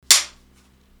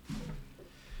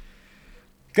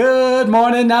Good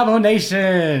morning, Navajo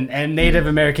Nation and Native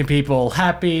American people.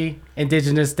 Happy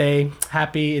Indigenous Day.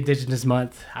 Happy Indigenous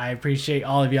Month. I appreciate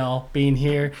all of y'all being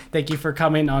here. Thank you for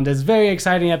coming on this very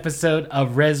exciting episode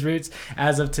of Rez Roots.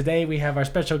 As of today, we have our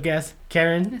special guest,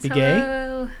 Karen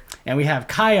Begay. And we have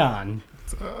Kyon.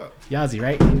 What's up? Yazi,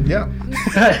 right? Yeah.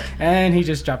 And he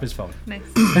just dropped his phone. Nice.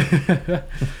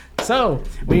 So,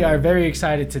 we are very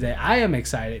excited today. I am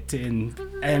excited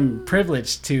and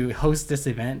privileged to host this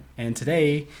event. And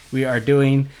today, we are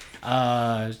doing,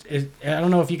 I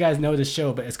don't know if you guys know this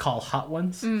show, but it's called Hot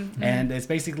Ones. Mm-hmm. And it's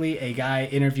basically a guy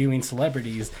interviewing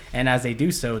celebrities. And as they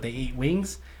do so, they eat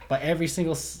wings. But every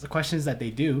single questions that they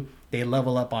do, they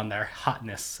level up on their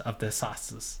hotness of the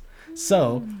sauces.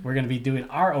 So, we're going to be doing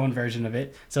our own version of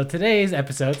it. So, today's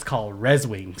episode is called Rez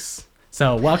Wings.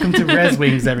 So welcome to Rez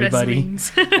Wings, everybody.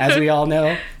 Rez Wings. As we all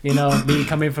know, me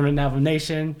coming from the Navajo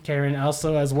Nation, Karen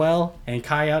also as well, and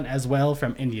Kyon as well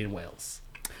from Indian Wales.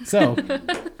 So,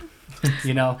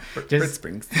 Brett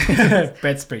Springs.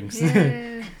 Brett Springs.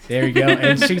 Yeah. There you go.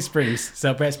 And She Springs.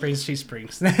 So Brett Springs, She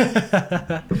Springs.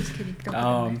 Just kidding.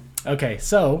 Don't Okay,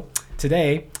 so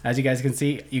today, as you guys can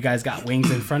see, you guys got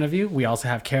wings in front of you. We also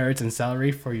have carrots and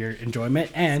celery for your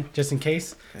enjoyment. And just in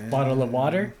case, bottle of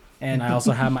water. And I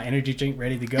also have my energy drink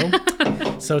ready to go.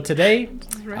 So today,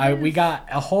 we got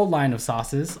a whole line of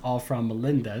sauces, all from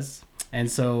Melinda's.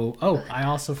 And so, I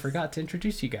also forgot to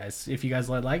introduce you guys. If you guys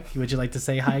would you like to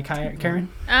say hi, Karen?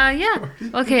 Yeah.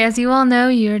 Okay, as you all know,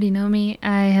 you already know me.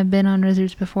 I have been on Rez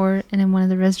Roots before and I'm one of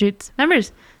the Rez Roots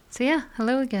members. So yeah,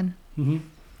 hello again. Mm-hmm.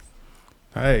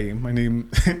 Hi, my name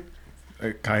is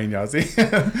Kyon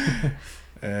Yazi.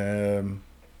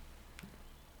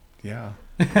 Yeah.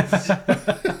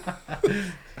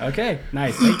 Okay,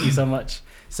 nice. Thank you so much.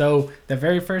 So the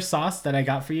very first sauce that I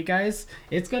got for you guys,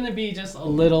 it's going to be just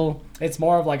it's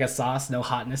more of like a sauce, no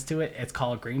hotness to it. It's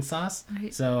called green sauce.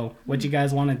 Right. So what you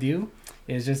guys want to do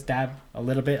is just dab a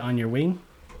little bit on your wing,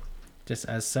 just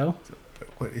as so.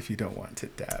 What if you don't want to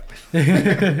dab? What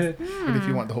if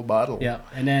you want the whole bottle? Yeah,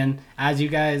 and then as you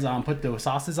guys put the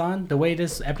sauces on, the way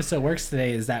this episode works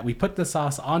today is that we put the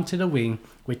sauce onto the wing,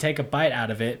 we take a bite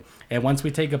out of it, and once we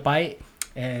take a bite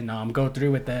and go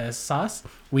through with the sauce,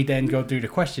 we then go through the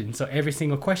question. So every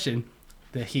single question,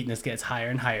 the heatness gets higher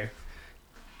and higher.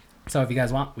 So if you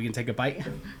guys want, we can take a bite.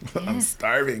 I'm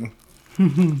starving.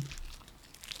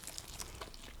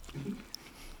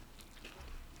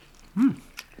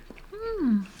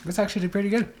 It's actually pretty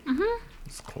good. Mm-hmm.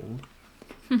 It's cold.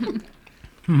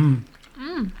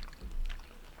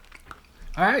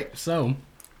 All right, so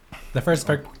the first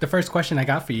question I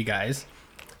got for you guys,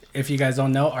 if you guys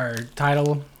don't know, our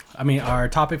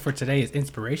topic for today is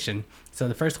inspiration. So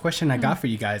the first question I got for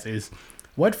you guys is,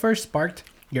 what first sparked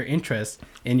your interest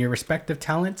in your respective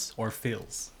talents or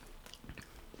fields?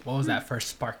 What was that first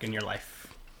spark in your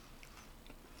life?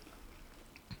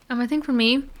 I think for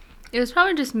me, it was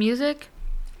probably just music.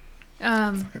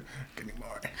 Getting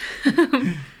more.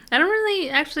 I don't really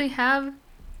actually have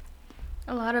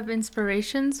a lot of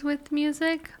inspirations with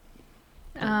music.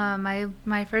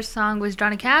 My first song was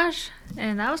Johnny Cash,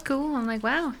 and that was cool. I'm like,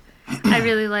 wow. I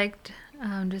really liked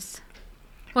I do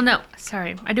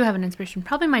have an inspiration.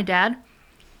 Probably my dad,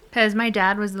 because my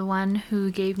dad was the one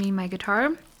who gave me my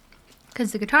guitar.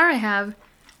 Because the guitar I have,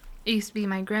 it used to be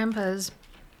my grandpa's,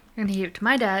 and he gave it to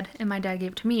my dad, and my dad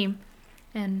gave it to me.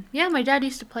 And yeah, my dad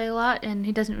used to play a lot, and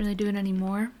he doesn't really do it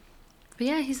anymore. But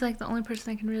yeah, he's like the only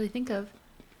person I can really think of.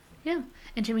 Yeah,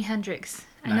 and Jimi Hendrix.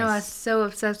 Nice. I know I was so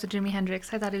obsessed with Jimi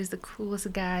Hendrix. I thought he was the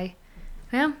coolest guy.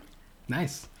 Yeah.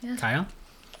 Nice. Yeah. Kyle?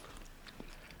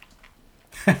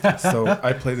 So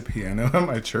I play the piano at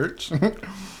my church,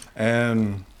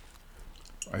 and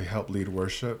I help lead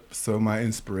worship. So my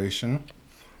inspiration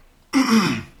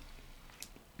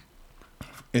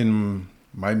in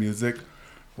my music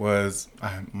was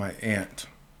my aunt.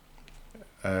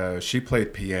 She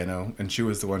played piano, and she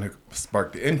was the one who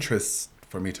sparked the interest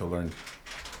for me to learn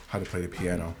how to play the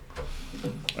piano.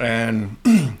 And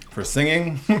for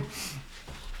singing,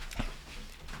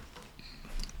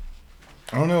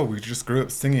 I don't know, we just grew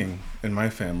up singing in my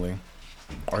family.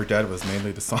 Our dad was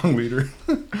mainly the song leader.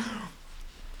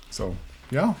 So,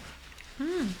 yeah.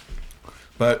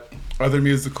 But other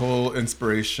musical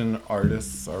inspiration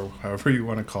artists, or however you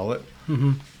want to call it.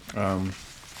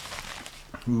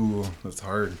 That's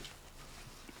hard.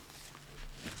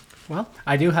 Well,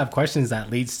 I do have questions that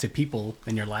leads to people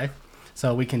in your life,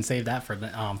 so we can save that for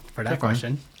that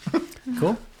question.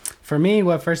 Cool. For me,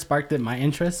 what first sparked my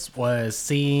interest was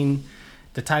seeing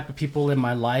the type of people in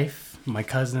my life, my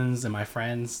cousins and my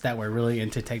friends that were really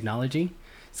into technology.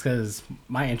 It's because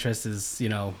my interest is,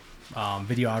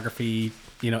 videography,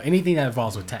 anything that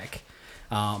involves with tech.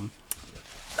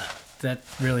 That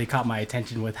really caught my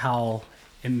attention with how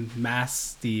in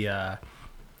mass the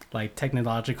like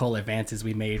technological advances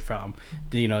we made from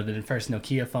the first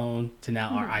Nokia phone to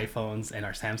now our iPhones and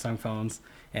our Samsung phones,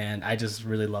 and I just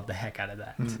really love the heck out of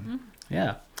that.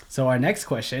 Yeah. So our next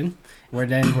question, we're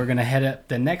gonna head up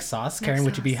the next sauce. Karen,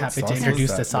 would you be happy to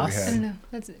introduce the sauce? I don't know.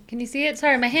 Can you see it?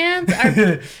 Sorry, my hands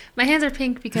are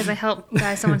pink because I helped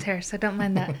dye someone's hair, so don't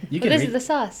mind that. This is the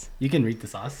sauce. You can read the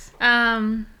sauce.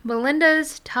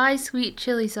 Melinda's Thai sweet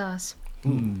chili sauce.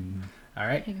 All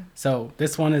right. So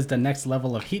this one is the next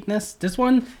level of heatness. This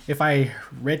one, if I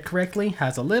read correctly,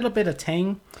 has a little bit of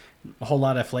tang, a whole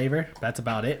lot of flavor. That's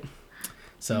about it.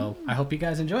 So I hope you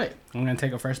guys enjoy it. I'm gonna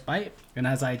take a first bite, and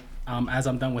as I'm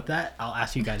done with that, I'll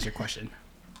ask you guys your question.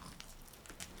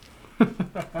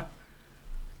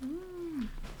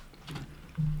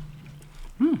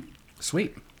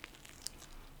 Sweet.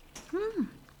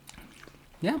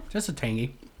 Yeah, just a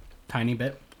tiny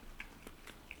bit.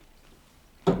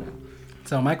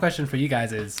 So my question for you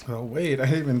guys is... Oh, wait, I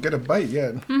didn't even get a bite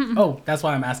yet. Oh, that's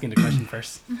why I'm asking the question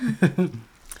first.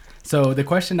 So the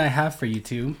question I have for you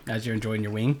two, as you're enjoying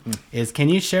your wing, is can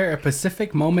you share a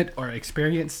specific moment or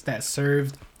experience that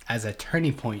served as a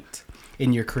turning point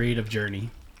in your creative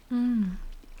journey?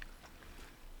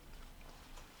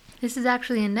 This is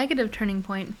actually a negative turning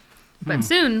point, but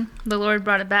soon the Lord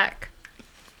brought it back.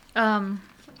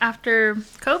 After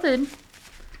COVID,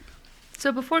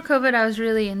 so before COVID, I was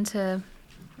really into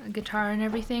guitar and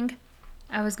everything.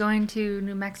 I was going to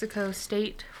New Mexico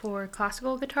State for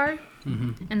classical guitar,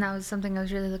 and that was something I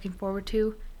was really looking forward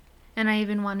to. And I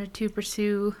even wanted to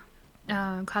pursue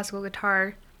classical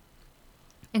guitar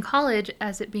in college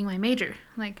as it being my major,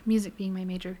 like music being my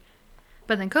major.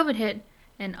 But then COVID hit,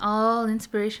 and all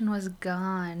inspiration was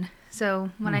gone.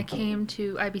 So when I came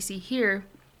to IBC here,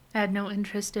 I had no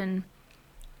interest in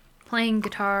playing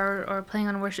guitar or playing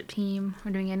on a worship team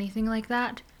or doing anything like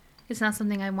that. It's not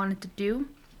something I wanted to do,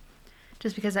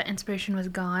 just because that inspiration was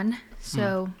gone.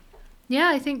 So, yeah,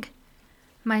 I think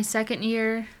my second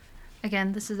year,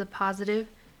 again, this is a positive.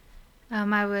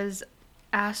 I was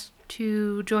asked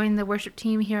to join the worship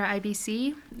team here at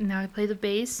IBC. Now I play the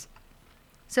bass.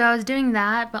 So I was doing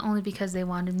that, but only because they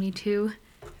wanted me to.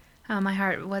 My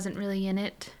heart wasn't really in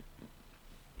it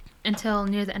until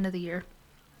near the end of the year.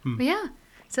 But yeah,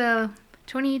 so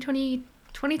 2020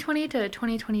 to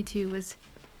 2022 was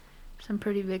some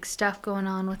pretty big stuff going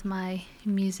on with my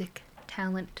music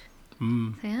talent.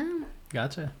 Yeah.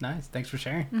 Gotcha. Nice. Thanks for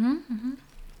sharing.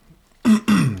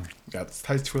 Yeah, this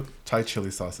Thai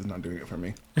chili sauce is not doing it for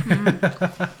me.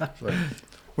 Like,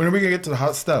 when are we going to get to the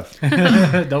hot stuff?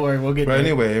 Don't worry, we'll get But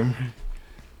anyway,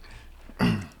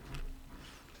 what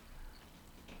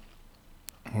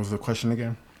was the question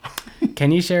again?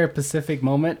 Can you share a specific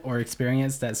moment or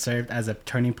experience that served as a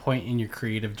turning point in your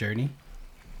creative journey?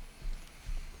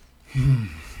 I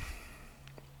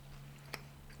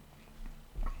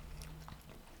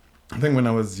think when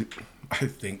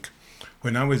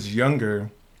I was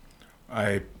younger,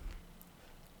 I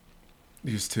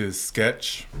used to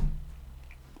sketch,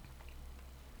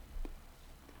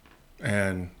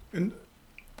 and in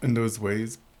those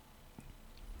ways,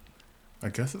 I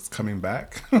guess it's coming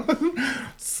back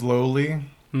slowly.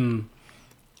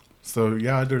 So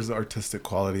yeah, there's artistic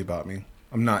quality about me.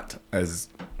 I'm not as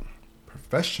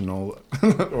professional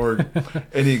or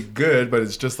any good, but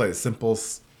it's just like simple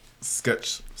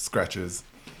sketch scratches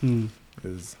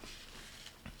is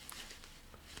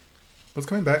what's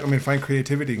coming back. I mean, find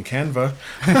creativity in Canva.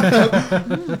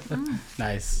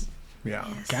 Nice. Yeah.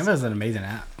 Yes. Canva is an amazing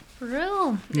app. For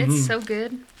real. It's so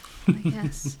good.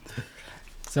 Yes.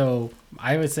 So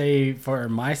I would say for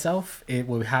myself, it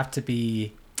would have to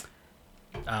be,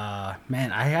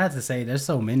 man, I had to say there's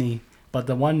so many, but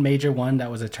the one major one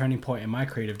that was a turning point in my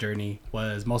creative journey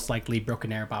was most likely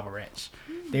Broken Arrow Bible Ranch.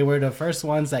 They were the first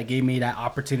ones that gave me that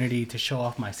opportunity to show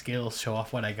off my skills, show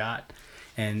off what I got.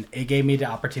 And it gave me the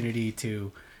opportunity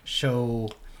to show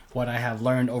what I have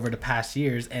learned over the past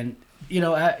years. And,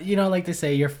 like they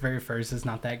say, your very first is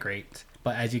not that great.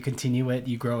 But as you continue it,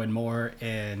 you grow in more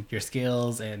in your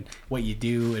skills and what you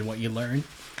do and what you learn.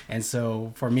 And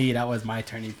so for me, that was my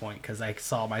turning point because I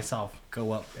saw myself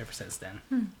go up ever since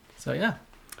then. So, yeah.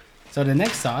 So the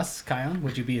next sauce, Kyon,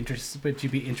 would you be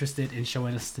interested in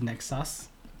showing us the next sauce?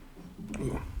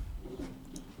 Ooh.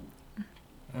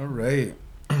 All right.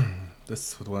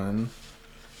 This one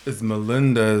is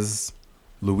Melinda's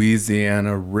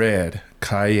Louisiana Red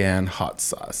Cayenne Hot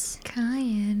Sauce.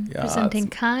 Kyon. Yeah, Presenting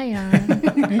Kyon.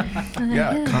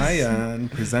 Yeah, Cayenne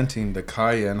presenting the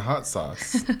Cayenne Hot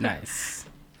Sauce. Nice.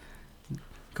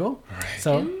 Cool. All right.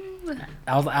 So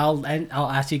I'll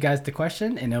ask you guys the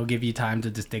question, and it'll give you time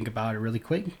to just think about it really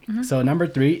quick. So number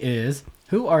 3 is,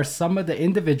 who are some of the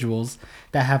individuals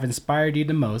that have inspired you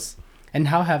the most, and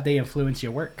how have they influenced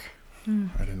your work?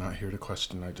 I did not hear the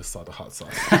question. I just saw the hot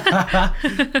sauce.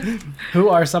 Who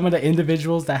are some of the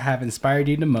individuals that have inspired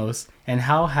you the most, and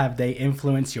how have they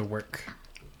influenced your work?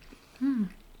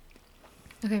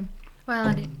 Okay.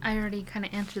 Well, I already kind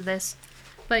of answered this.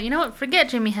 But you know what? Forget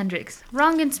Jimi Hendrix.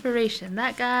 Wrong inspiration.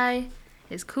 That guy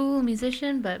is cool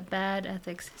musician, but bad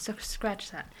ethics. So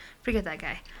scratch that. Forget that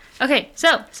guy. Okay,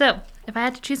 so if I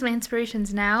had to choose my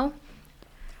inspirations now,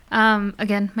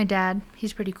 again, my dad.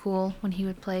 He's pretty cool when he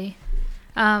would play.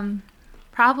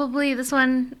 Probably this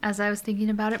one, as I was thinking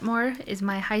about it more, is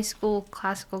my high school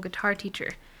classical guitar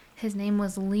teacher. His name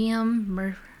was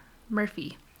Liam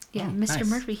Murphy. Yeah, Oh, Mr. nice.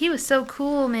 Murphy. He was so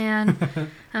cool, man.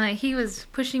 And he was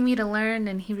pushing me to learn,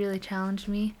 and he really challenged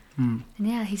me. And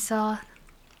yeah, he saw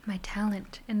my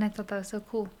talent, and I thought that was so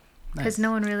cool. Because Nice.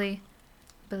 no one really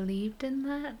believed in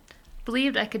that.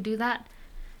 Believed I could do that.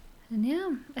 And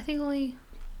yeah, I think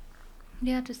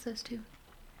just those two.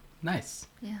 Nice.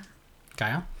 Yeah.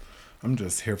 Kyle? I'm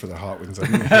just here for the hot wings. I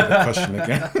didn't hear the question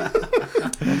again.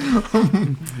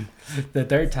 The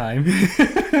third time.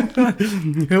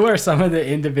 Who are some of the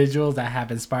individuals that have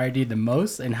inspired you the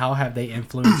most, and how have they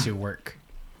influenced your work?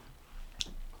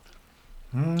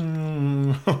 I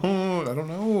don't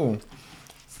know. Let's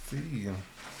see.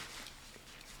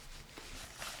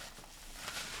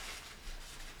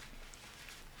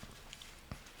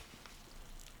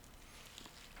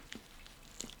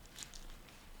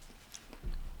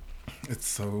 It's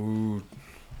so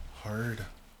hard.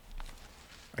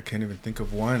 I can't even think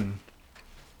of one.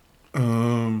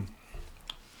 I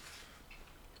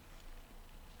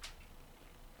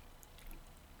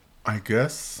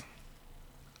guess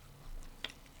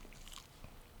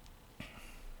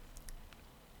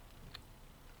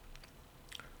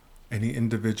any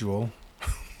individual.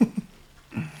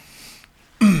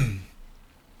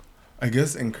 I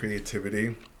guess in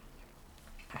creativity,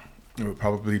 it would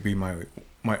probably be my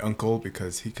uncle,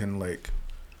 because he can like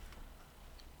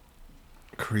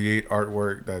create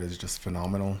artwork that is just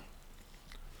phenomenal.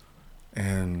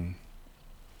 And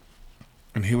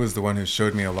he was the one who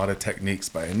showed me a lot of techniques,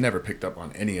 but I never picked up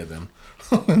on any of them.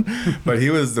 But he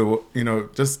was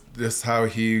just how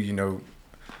he,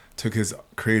 took his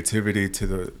creativity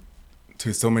to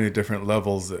so many different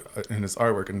levels in his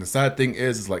artwork. And the sad thing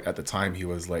is like at the time he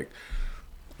was like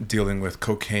dealing with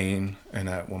cocaine and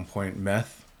at one point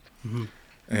meth.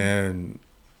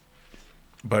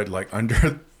 But like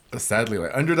sadly,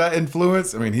 like under that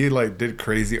influence, I mean, he like did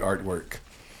crazy artwork,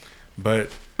 but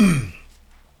it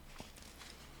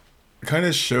kind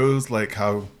of shows like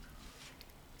how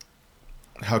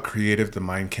creative the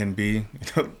mind can be,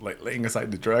 like laying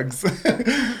aside the drugs.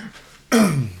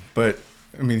 But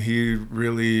I mean, he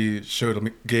really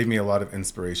gave me a lot of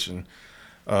inspiration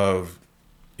of,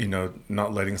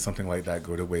 not letting something like that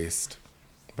go to waste,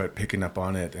 but picking up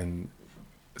on it and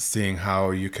seeing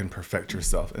how you can perfect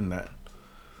yourself in that.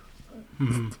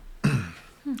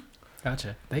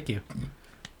 Gotcha. Thank you.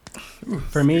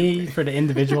 For me, for the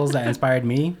individuals that inspired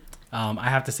me, I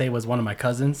have to say was one of my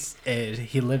cousins.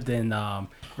 He lived in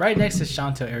right next to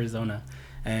Shanto, Arizona,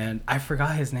 and I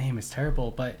forgot his name. It's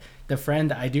terrible, but the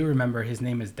friend I do remember, his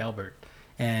name is Delbert,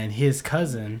 and his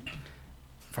cousin,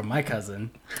 from my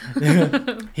cousin,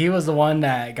 he was the one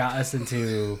that got us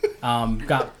into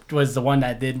was the one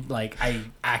that did like I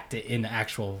acted in the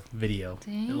actual video.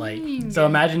 Dang. Like, so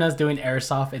imagine us doing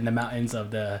airsoft in the mountains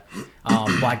of the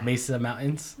Black Mesa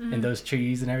Mountains and those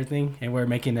trees and everything, and we're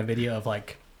making a video of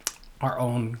like our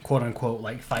own quote unquote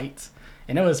like fights.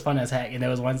 And it was fun as heck. And there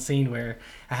was one scene where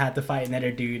I had to fight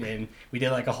another dude, and we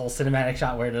did like a whole cinematic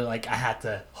shot where like I had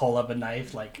to hold up a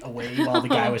knife like away while the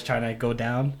guy was trying to go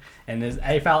down. And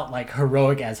I felt like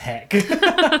heroic as heck.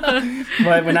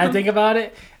 But when I think about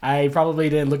it, I probably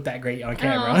didn't look that great on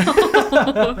camera.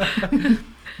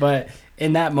 But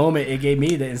in that moment, it gave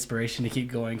me the inspiration to keep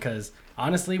going, because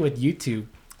honestly, with YouTube,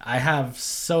 I have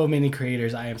so many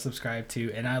creators I am subscribed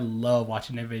to, and I love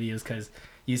watching their videos, because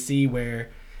you see where,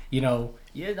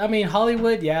 I mean,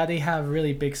 Hollywood, they have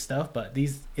really big stuff, but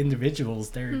these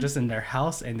individuals, they're just in their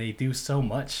house and they do so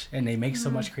much and they make so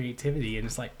much creativity, and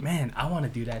it's like, man, I want to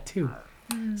do that too.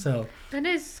 So that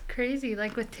is crazy.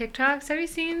 Like with TikToks, have you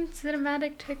seen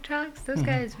cinematic TikToks? Those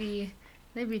guys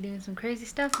they be doing some crazy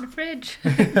stuff in the fridge.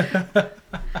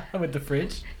 with the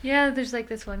fridge. Yeah, there's like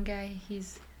this one guy,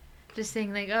 he's just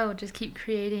saying like, oh, just keep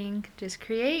creating, just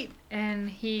create, and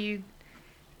he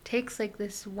takes like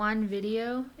this one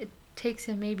video, it takes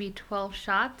him maybe 12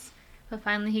 shots But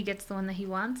finally he gets the one that he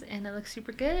wants, and it looks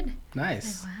super good.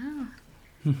 Nice. Like, wow.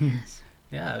 Yes.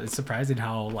 Yeah, it's surprising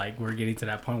how like we're getting to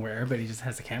that point where everybody just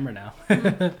has a camera now.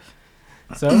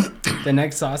 So the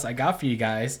next sauce I got for you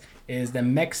guys is the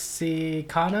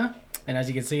Mexicana, and as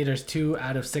you can see, there's 2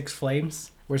 out of 6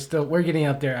 flames. We're getting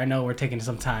up there. I know we're taking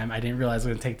some time. I didn't realize it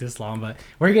was gonna take this long, but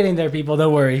we're getting there, people.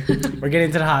 Don't worry. We're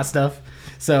getting to the hot stuff.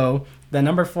 So the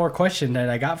number 4 question that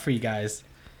I got for you guys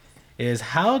is,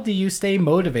 how do you stay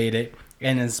motivated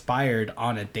and inspired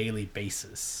on a daily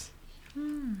basis?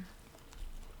 Can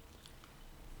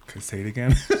you say it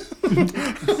again?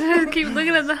 Keep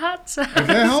looking at the hot side. I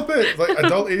can't help it. It's like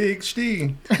adult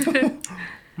ADHD.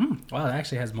 Wow, it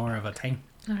actually has more of a tang.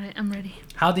 All right, I'm ready.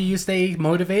 How do you stay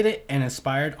motivated and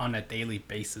inspired on a daily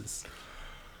basis?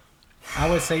 I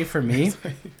would say for me,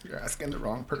 You're asking the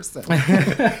wrong person.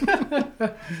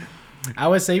 I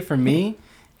would say for me,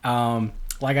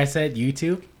 like I said,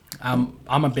 YouTube. I'm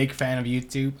a big fan of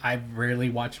YouTube. I rarely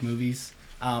watch movies.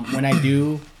 When I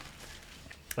do,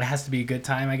 it has to be a good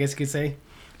time, I guess you could say.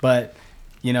 But,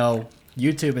 you know,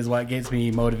 YouTube is what gets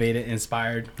me motivated,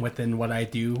 inspired within what I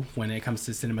do when it comes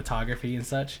to cinematography and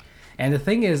such. And the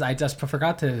thing is, I just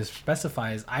forgot to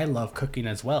specify, is I love cooking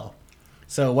as well.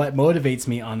 So what motivates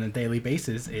me on a daily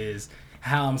basis is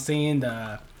how I'm seeing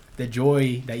the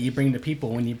joy that you bring to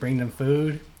people when you bring them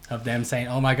food, of them saying,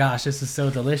 oh my gosh, this is so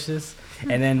delicious.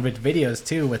 And then with videos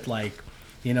too, with like,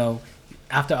 you know,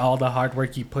 after all the hard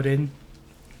work you put in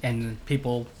and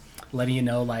people letting you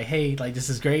know like, hey, like this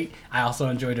is great. I also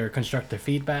enjoy their constructive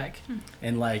feedback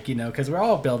and like, you know, because we're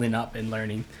all building up and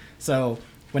learning. So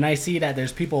when I see that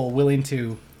there's people willing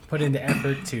to put in the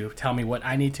effort to tell me what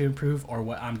I need to improve or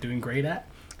what I'm doing great at,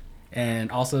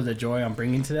 and also the joy I'm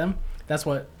bringing to them, that's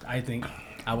what I think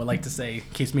I would like to say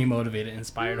keeps me motivated,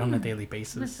 inspired on a daily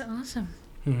basis. That's awesome.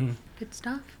 Mm-hmm. Good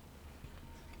stuff.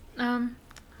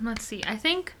 Let's see. I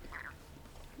think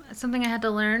something I had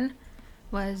to learn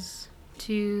was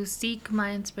to seek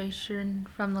my inspiration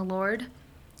from the Lord.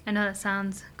 I know that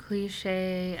sounds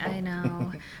cliche, I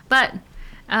know. But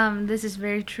this is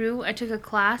very true. I took a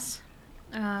class.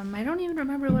 I don't even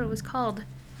remember what it was called.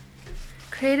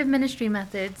 Creative Ministry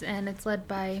Methods, and it's led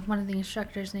by one of the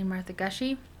instructors named Martha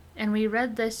Gushee. And we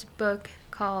read this book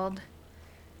called,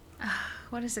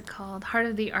 what is it called? Heart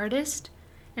of the Artist.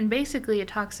 And basically it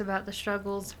talks about the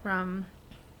struggles from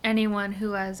anyone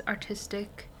who has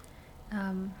artistic,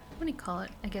 what do you call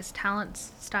it? I guess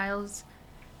talents, styles.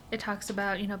 It talks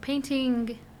about, you know,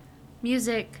 painting,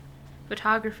 music,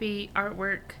 photography,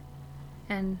 artwork.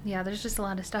 And yeah, there's just a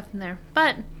lot of stuff in there.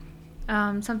 But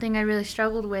something I really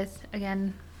struggled with,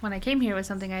 again, when I came here was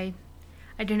something I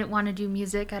didn't want to do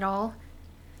music at all.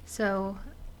 So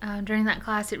during that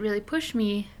class, it really pushed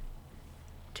me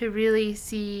to really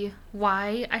see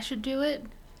why I should do it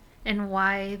and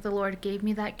why the Lord gave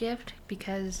me that gift.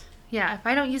 Because, yeah, if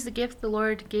I don't use the gift the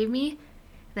Lord gave me,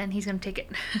 then he's going to take it.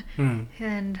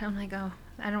 And I'm like, oh,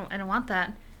 I don't want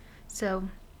that. So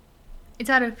it's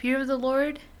out of fear of the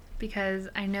Lord because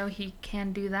I know he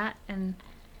can do that. And,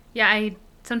 yeah,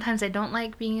 sometimes I don't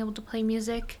like being able to play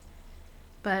music.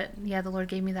 But, yeah, the Lord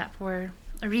gave me that for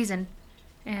a reason.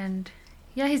 And,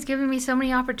 yeah, he's given me so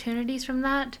many opportunities from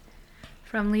that.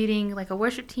 From leading like a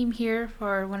worship team here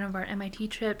for one of our MIT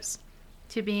trips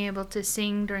to being able to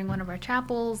sing during one of our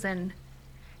chapels. And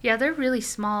yeah, they're really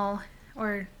small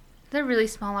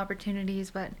opportunities,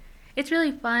 but it's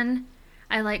really fun.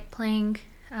 I like playing.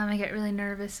 I get really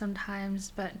nervous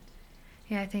sometimes, but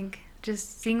yeah, I think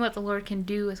just seeing what the Lord can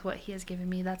do with what he has given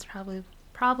me, that's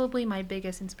probably my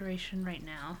biggest inspiration right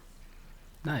now.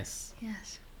 Nice.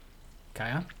 Yes.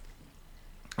 Kyon?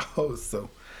 Oh, so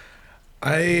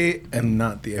I am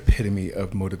not the epitome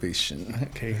of motivation,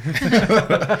 okay?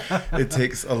 It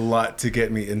takes a lot to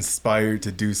get me inspired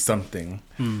to do something,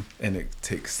 and it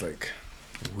takes like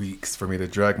weeks for me to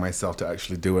drag myself to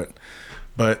actually do it.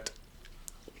 But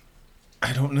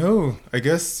I don't know. I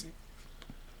guess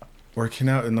working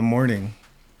out in the morning.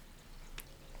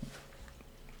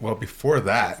 Well, before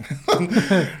that,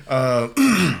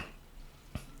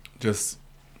 just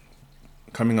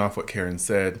coming off what Karen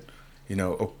said, you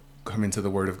know, coming to the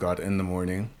Word of God in the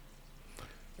morning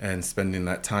and spending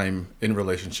that time in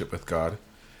relationship with God.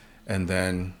 And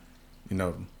then, you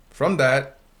know, from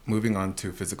that, moving on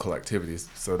to physical activities.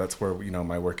 So that's where, you know,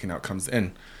 my working out comes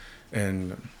in.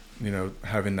 And, you know,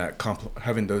 having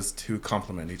those two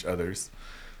complement each other's.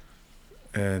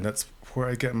 And that's where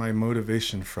I get my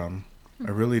motivation from.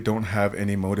 I really don't have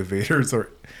any motivators or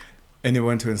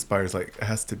anyone to inspire. Like, it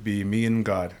has to be me and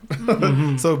God.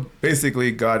 So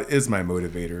basically God is my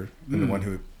motivator and the one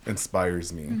who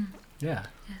inspires me. Yeah.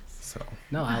 Yes. So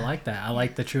No, I like that. I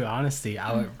like the true honesty.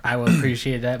 I would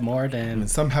appreciate that more than.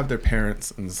 and some have their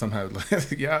parents, and some have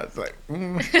yeah. It's like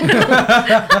when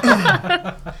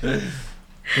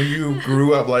you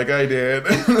grew up like I did,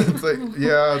 it's like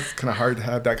yeah, it's kind of hard to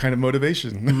have that kind of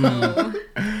motivation.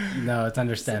 No, it's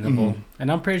understandable,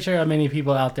 and I'm pretty sure many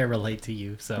people out there relate to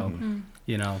you. So,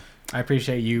 you know, I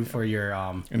appreciate you for your.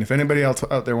 And if anybody else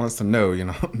out there wants to know, you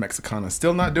know, Mexicana is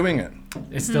still not doing it.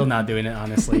 It's still not doing it,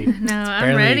 honestly. No,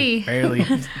 I'm ready. Barely.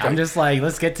 I'm just like,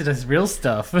 let's get to this real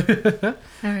stuff. All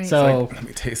right. So, Let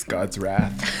me taste God's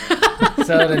wrath.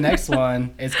 so the next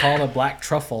one is called a black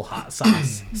truffle hot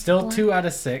sauce. Still 2 out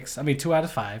of 6. I mean, 2 out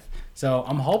of 5. So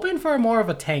I'm hoping for more of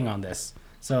a tang on this.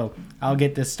 So I'll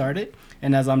get this started.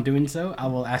 And as I'm doing so, I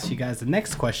will ask you guys the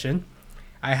next question.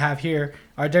 I have here,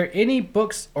 are there any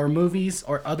books or movies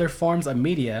or other forms of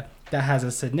media that has a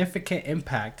significant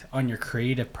impact on your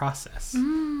creative process?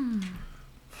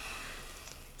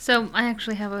 So I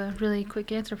actually have a really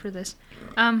quick answer for this.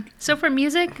 So for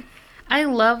music, I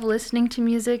love listening to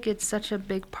music. It's such a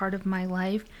big part of my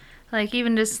life. Like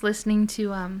even just listening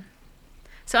to,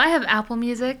 so I have Apple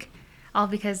Music, all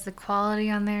because the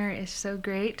quality on there is so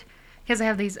great. Because I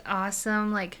have these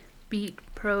awesome like Beat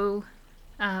Fit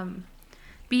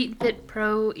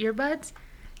Pro earbuds,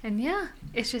 and yeah,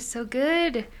 it's just so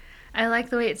good. I like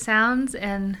the way it sounds,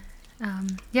 and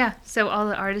yeah, so all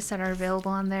the artists that are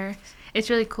available on there, it's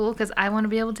really cool because I want to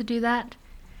be able to do that.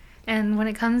 And when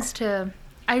it comes to,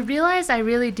 I realize I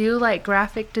really do like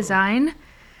graphic design,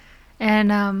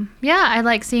 and yeah, I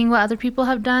like seeing what other people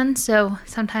have done. So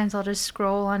sometimes I'll just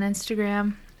scroll on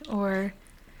Instagram, or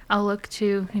I'll look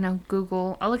to, you know,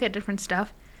 Google. I'll look at different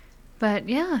stuff. But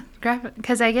yeah, graphic,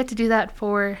 because I get to do that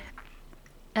for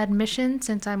admission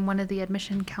since I'm one of the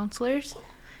admission counselors,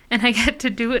 and I get to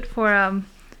do it for I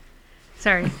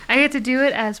get to do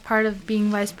it as part of being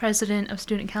vice president of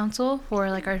student council for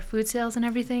like our food sales and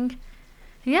everything.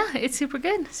 Yeah, it's super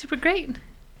good, super great.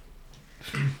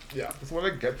 Yeah, that's what I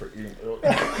get for eating early.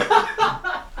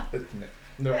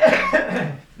 No,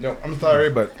 I'm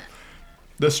sorry, but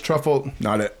this truffle,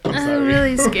 not it. I'm sorry. I'm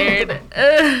really scared.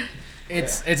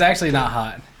 It's actually not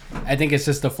hot. I think it's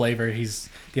just the flavor he's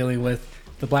dealing with.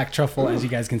 The black truffle, as you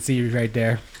guys can see right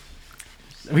there.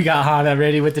 We got Hana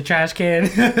ready with the trash can.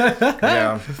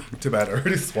 Yeah, too bad. I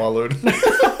already swallowed.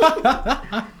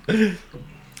 Yeah,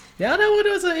 that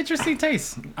one was an interesting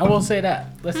taste. I will say that.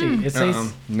 Let's see. It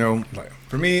tastes. No, like,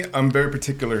 for me, I'm very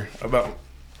particular about.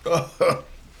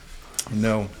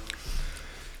 No.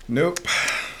 Nope.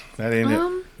 That ain't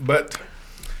it. But.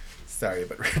 Sorry,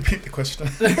 but repeat the question.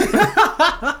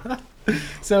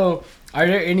 So, are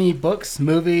there any books,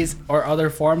 movies, or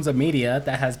other forms of media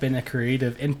that has been a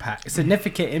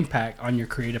significant impact on your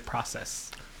creative process?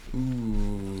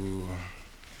 Ooh.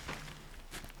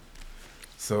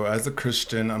 So, as a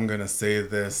Christian, I'm gonna say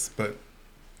this, but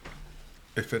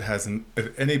if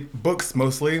any books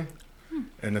mostly,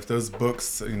 and if those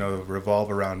books, you know,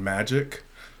 revolve around magic,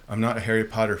 I'm not a Harry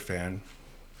Potter fan.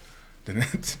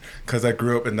 Because I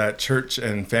grew up in that church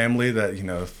and family that, you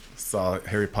know, saw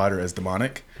Harry Potter as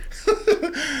demonic.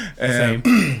 And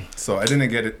Same. So I didn't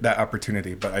get that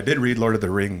opportunity, but I did read Lord of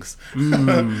the Rings.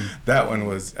 That one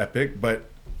was epic. But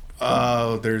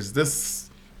there's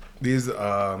these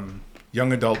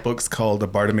young adult books called the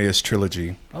Bartimaeus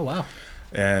Trilogy. Oh, wow.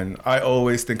 And I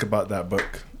always think about that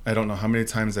book. I don't know how many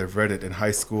times I've read it in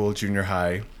high school, junior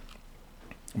high.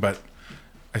 But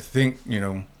I think, you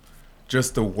know,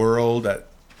 just the world that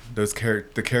the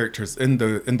characters in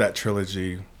that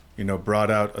trilogy, you know,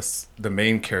 brought out the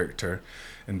main character.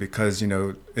 And because, you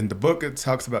know, in the book it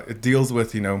deals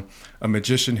with, you know, a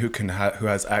magician who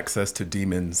has access to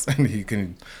demons, and he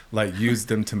can like use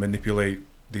them to manipulate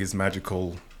these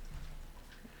magical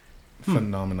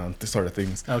phenomenon, this sort of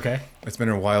things. Okay. It's been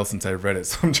a while since I've read it,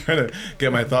 so I'm trying to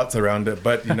get my thoughts around it.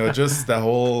 But, you know, just that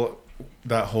whole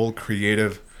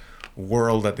creative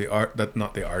world that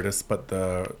not the artist, but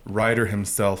the writer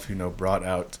himself, you know, brought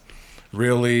out,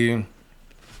 really,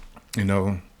 you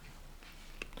know,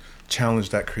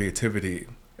 challenged that creativity,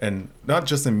 and not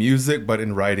just in music but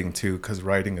in writing too, because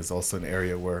writing is also an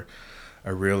area where I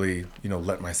really, you know,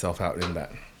 let myself out in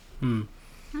that.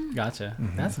 Gotcha.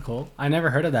 That's cool. I never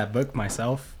heard of that book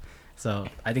myself, so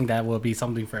I think that will be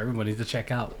something for everybody to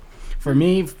check out. For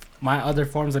me, my other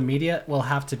forms of media will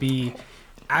have to be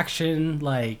action,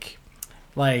 like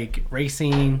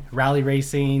racing, rally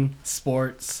racing,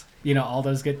 sports, you know, all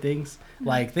those good things.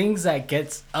 Like things that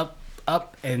gets up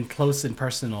and close and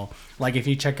personal. Like if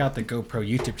you check out the GoPro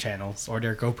YouTube channels or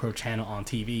their GoPro channel on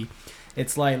TV,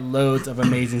 it's like loads of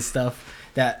amazing stuff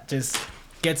that just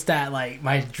gets that like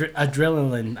my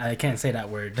adrenaline. I can't say that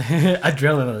word.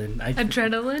 Adrenaline.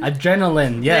 Adrenaline.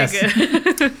 Adrenaline. Yes.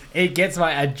 Like, It gets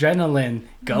my adrenaline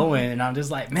going, and I'm just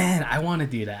like, man, I want to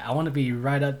do that. I want to be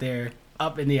right up there,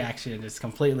 up in the action, just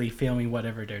completely filming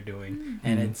whatever they're doing.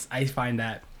 And I find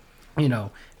that,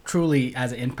 truly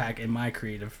as an impact in my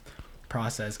creative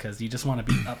process, because you just want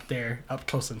to be up there, up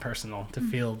close and personal, to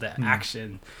feel that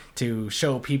action, to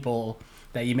show people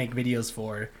that you make videos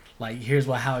for, like, here's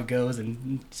how it goes,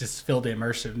 and just feel the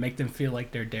immersive, make them feel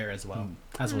like they're there as well.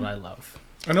 That's what I love.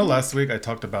 I know last week I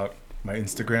talked about my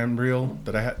Instagram reel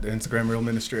that I had, the Instagram reel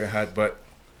ministry I had, but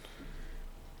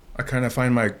I kind of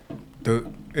find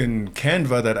in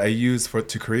Canva that I use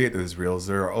to create those reels,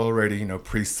 there are already,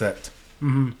 preset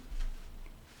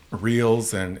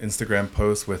reels and Instagram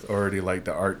posts with already like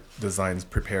the art designs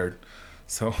prepared.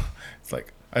 So it's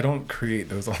like, I don't create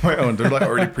those on my own. They're like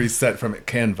already preset from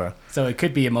Canva. So it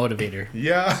could be a motivator.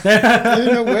 Yeah,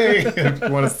 in a way, if you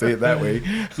want to say it that way.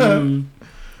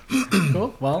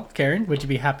 Cool. Well, Karen, would you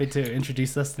be happy to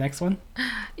introduce us to the next one?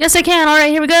 yes, I can. All right,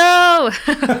 here we go.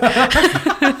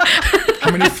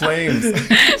 How many flames?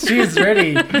 She's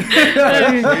ready.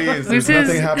 Please, there's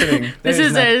nothing happening. This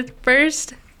is our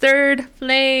third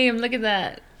flame. Look at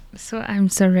that. So I'm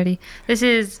so ready. This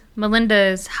is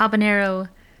Melinda's habanero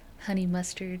honey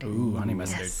mustard. Ooh, honey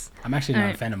mustard. Yes. I'm actually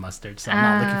not a fan of mustard, so I'm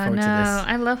not looking forward to this.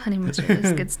 I love honey mustard.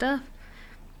 It's good stuff.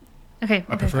 Okay.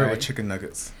 I prefer it with chicken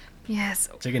nuggets. Yes.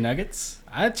 Chicken nuggets?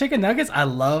 Chicken nuggets, I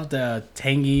love the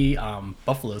tangy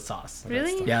buffalo sauce.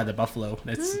 Really? Yeah, the buffalo.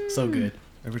 It's so good.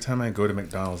 Every time I go to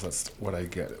McDonald's, that's what I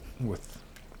get with.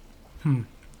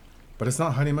 But it's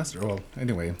not honey mustard. Well,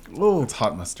 anyway, it's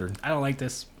hot mustard. I don't like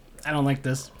this. I don't like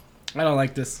this. I don't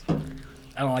like this.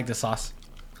 I don't like this sauce.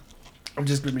 I'm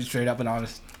just gonna be straight up and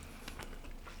honest.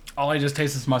 All I just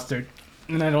taste is mustard,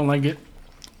 and I don't like it.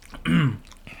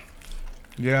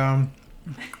 Yeah.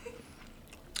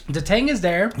 The tang is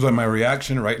there. So my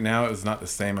reaction right now is not the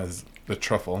same as the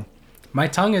truffle. My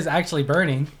tongue is actually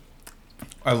burning.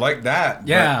 I like that.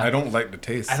 Yeah. But I don't like the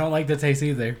taste. I don't like the taste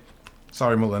either.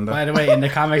 Sorry, Melinda. By the way, in the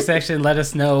comment section, let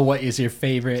us know what is your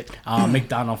favorite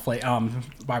McDonald's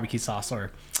barbecue sauce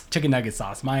or chicken nugget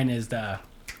sauce. Mine is I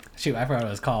forgot what it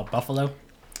was called. Buffalo.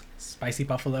 Spicy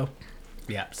buffalo.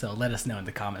 Yeah, so let us know in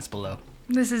the comments below.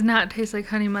 This does not taste like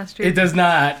honey mustard. It does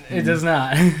not. It does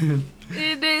not.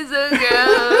 It tastes so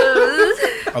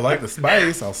gross. I like the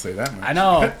spice. I'll say that much. I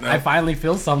know. No. I finally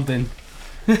feel something.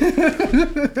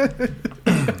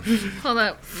 Hold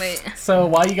up. Wait. So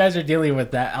while you guys are dealing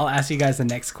with that, I'll ask you guys the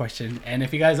next question. And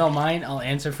if you guys don't mind, I'll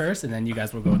answer first, and then you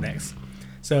guys will go next.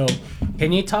 So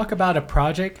can you talk about a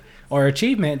project or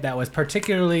achievement that was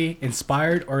particularly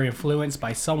inspired or influenced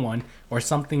by someone or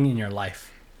something in your life?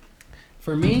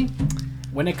 For me,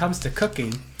 when it comes to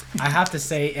cooking, I have to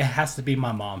say it has to be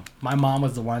my mom. My mom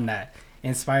was the one that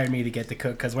inspired me to get to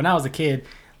cook. Because when I was a kid,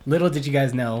 little did you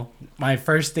guys know, my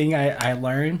first thing I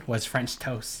learned was French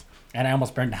toast. And I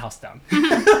almost burned the house down.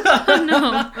 Oh,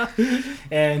 no.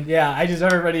 And yeah, I just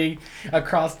remember running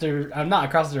across not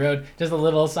across the road, just a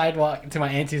little sidewalk to my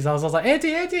auntie's house. I was like,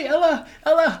 Auntie, Ella.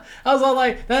 I was all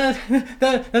like,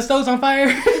 the stove's on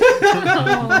fire.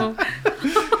 Oh.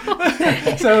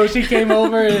 So she came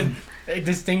over and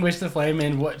extinguished the flame,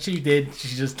 and what she did, she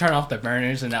just turned off the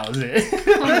burners, and that was it.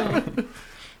 Oh.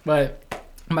 But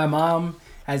my mom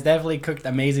has definitely cooked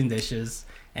amazing dishes,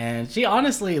 and she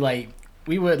honestly, like,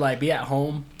 we would like be at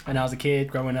home when I was a kid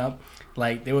growing up,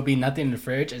 like there would be nothing in the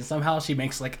fridge, and somehow she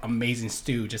makes like amazing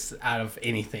stew just out of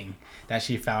anything that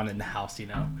she found in the house,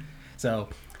 So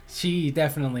she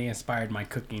definitely inspired my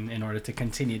cooking in order to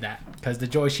continue that, because the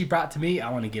joy she brought to me,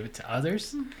 I want to give it to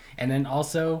others. And then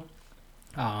also,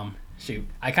 I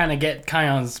kind of get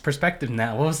Kyon's perspective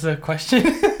now. What was the question?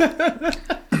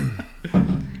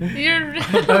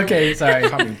 Okay, sorry.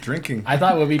 Caught me drinking. I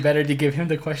thought it would be better to give him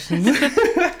the questions.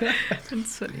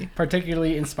 That's funny.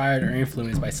 Particularly inspired or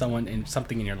influenced by someone in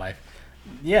something in your life.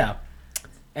 Yeah.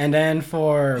 And then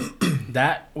for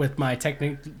that, with my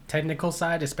technical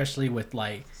side, especially with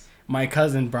like my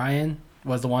cousin Brian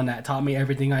was the one that taught me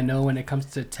everything I know when it comes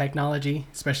to technology,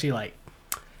 especially like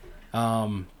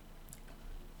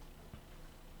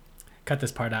cut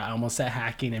this part out. I almost said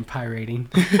hacking and pirating.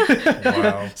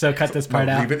 Wow. So cut this part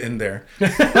out. Leave it in there.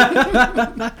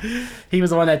 He was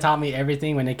the one that taught me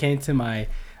everything when it came to my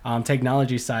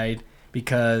technology side,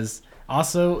 because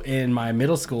also in my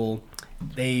middle school,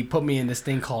 they put me in this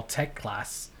thing called tech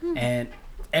class. And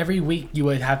every week you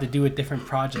would have to do a different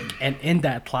project. And in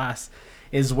that class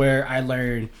is where I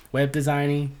learned web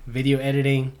designing, video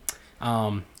editing,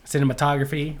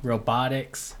 cinematography,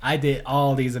 robotics. I did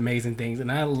all these amazing things,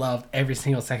 and I loved every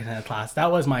single second of the class.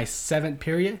 That was my 7th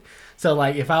period. So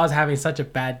like, if I was having such a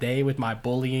bad day with my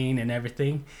bullying and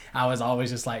everything, I was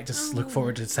always just like, just look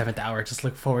forward to the 7th hour. Just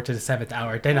look forward to the 7th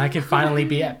hour. Then I could finally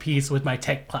be at peace with my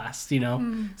tech class, you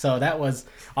know? So that was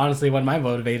honestly one of my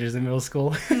motivators in middle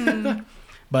school.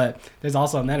 But there's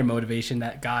also another motivation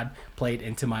that God played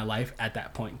into my life at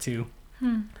that point too.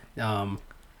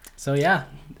 So yeah,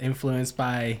 influenced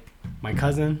by my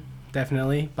cousin,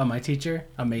 definitely, by my teacher,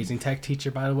 amazing tech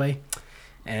teacher, by the way.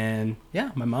 And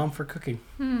yeah, my mom for cooking.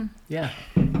 Yeah.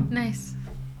 Nice.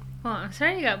 Well, I'm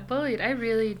sorry you got bullied. I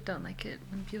really don't like it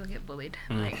when people get bullied.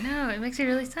 I'm like, no, it makes me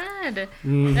really sad.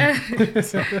 You'll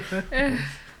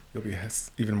be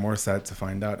even more sad to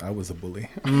find out I was a bully.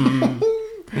 That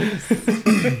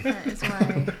is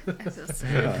why I feel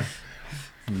sad. Yeah.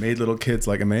 Made little kids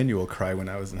like Emmanuel cry when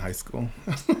I was in high school.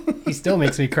 He still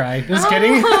makes me cry. Just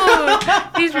kidding.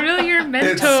 He's really your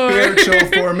mentor. It's spiritual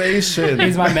formation.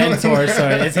 He's my mentor, so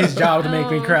it's his job to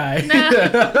make me cry. No.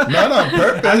 Not on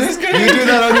purpose. You do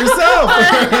that on yourself.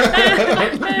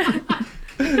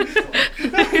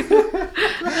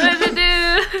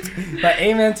 But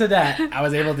amen to that. I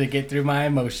was able to get through my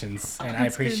emotions, and I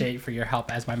That's appreciate for your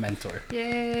help as my mentor.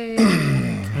 Yay.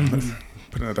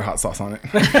 Put another hot sauce on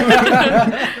it.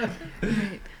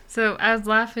 Right. So I was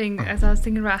laughing as I was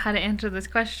thinking about how to answer this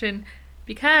question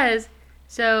because,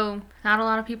 so not a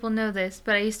lot of people know this,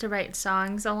 but I used to write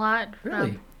songs a lot.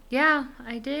 Really? Yeah,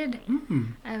 I did.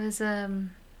 Mm. I was, I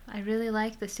really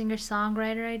like the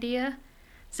singer-songwriter idea.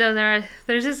 So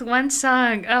there's this one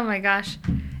song, oh my gosh.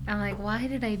 I'm like, why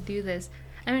did I do this?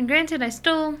 I mean, granted, I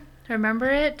still remember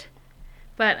it,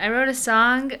 but I wrote a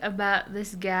song about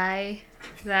this guy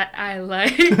that I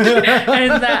liked and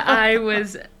that I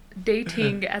was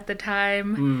dating at the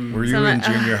time. Were you So, in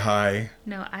junior high?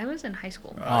 No, I was in high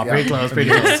school. Oh, pretty close,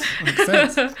 pretty close. Makes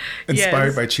sense. Inspired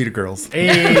Yes. by Cheetah Girls.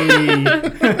 Hey. And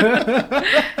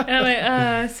I'm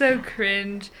like, so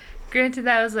cringe. Granted,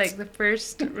 that was like the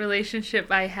first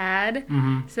relationship I had.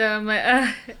 So I'm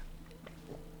like,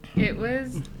 it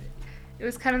was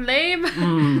kind of lame.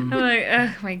 I'm like,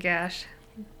 oh my gosh.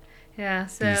 Yeah,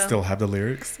 so. Do you still have the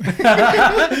lyrics?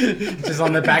 Just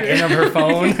on the back end of her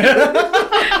phone.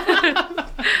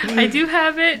 I do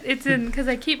have it. It's in, because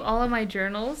I keep all of my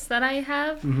journals that I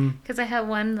have. Because I have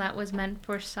one that was meant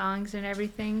for songs and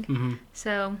everything.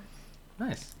 So.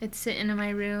 Nice. It's sitting in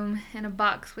my room in a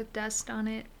box with dust on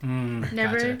it.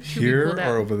 Never Gotcha. to be Here pulled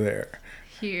out. or over there?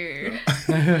 Here.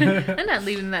 I'm not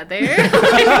leaving that there.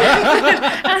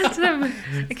 Ask them.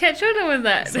 I can't show them with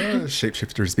that.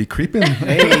 Shapeshifters be creeping.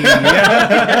 Hey.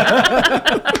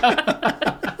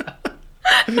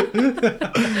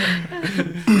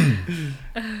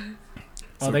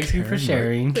 Well, thank you for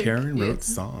sharing. Karen you. wrote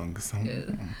songs.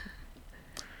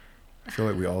 I feel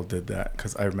like we all did that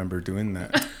because I remember doing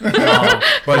that.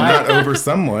 But not over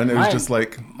someone. It was just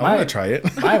like, I want to try it.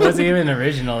 Mine wasn't even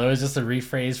original. It was just a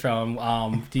rephrase from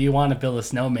do you want to build a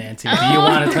snowman to do you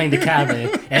want to clean the cabin?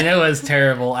 And it was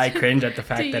terrible. I cringe at the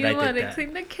fact that I Do you want did to that.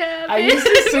 clean the cabin? I used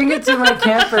to sing it to my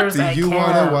campers. Do you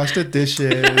want to wash the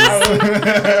dishes? I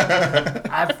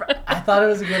thought it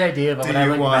was a good idea, but Do when I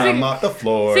you look want to back, mop the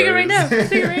floors? Sing it right now. Sing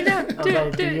it right now. I was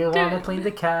like, do you want to clean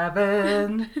the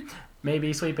cabin?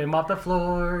 Maybe sweep and mop the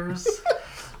floors.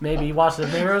 Maybe wash the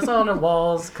mirrors on the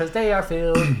walls, because they are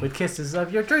filled with kisses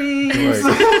of your dreams.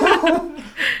 Right.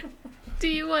 Do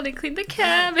you want to clean the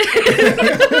cabin?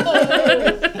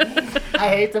 I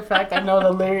hate the fact I know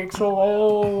the lyrics so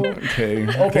well. Okay.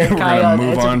 Okay, We're Kyon, going to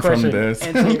move answer on the from question. this.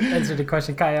 Answer the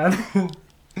question, Kyon.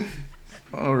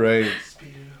 All right.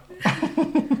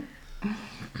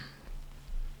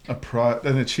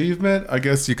 An achievement, I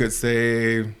guess you could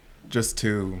say, just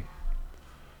to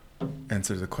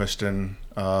answer the question,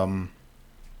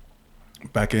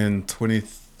 back in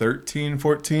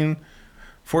 2014,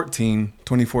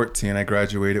 I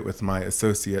graduated with my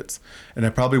associates, and I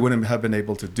probably wouldn't have been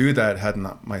able to do that had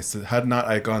not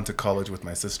I gone to college with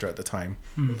my sister at the time.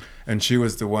 And she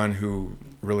was the one who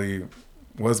really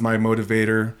was my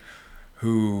motivator,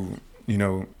 who,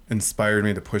 inspired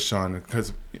me to push on,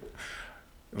 because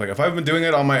like if I've been doing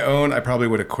it on my own, I probably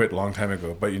would have quit a long time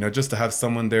ago. But just to have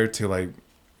someone there to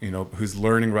who's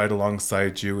learning right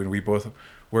alongside you, and we both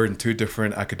were in two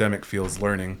different academic fields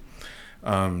learning,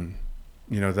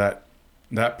 that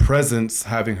presence,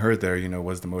 having her there,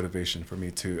 was the motivation for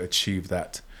me to achieve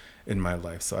that in my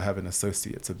life. So I have an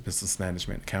associate's of business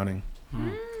management accounting.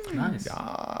 Nice.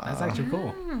 Yeah. That's actually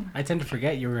cool. I tend to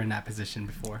forget you were in that position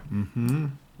before.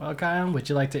 Well, Kyle, would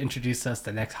you like to introduce us to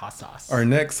the next hot sauce? Our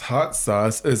next hot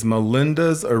sauce is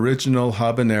Melinda's Original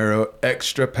Habanero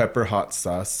Extra Pepper Hot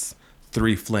Sauce,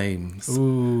 3 flames.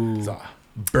 Ooh. So,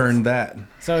 burn that.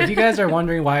 So if you guys are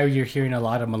wondering why you're hearing a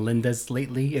lot of Melinda's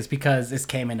lately, it's because this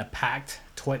came in a packed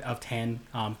of 10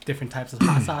 different types of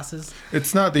hot sauces.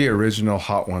 It's not the original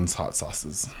Hot Ones hot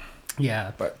sauces,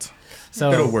 Yeah. but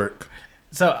So it'll work.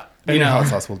 So, Any hot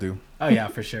sauce will do. Oh yeah,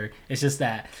 for sure. It's just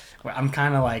that I'm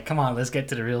kind of like, come on, let's get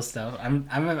to the real stuff.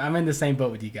 I'm in the same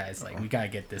boat with you guys. Like, we gotta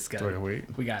get this going. Do I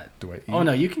wait? We got. Do I eat? Oh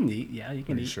no, you can eat. Yeah, you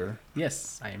can Are eat. you sure?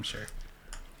 Yes, I am sure.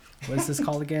 What is this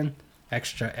called again?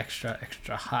 Extra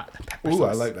hot pepper Ooh,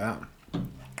 sauce. I like that.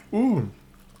 Ooh.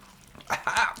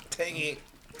 Tangy.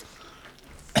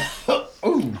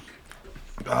 Ooh.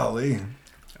 Golly.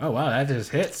 Oh wow, that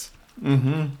just hits.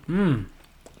 Mm-hmm.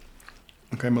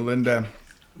 Okay, Melinda.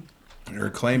 You're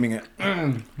claiming it.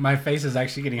 My face is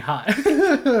actually getting hot.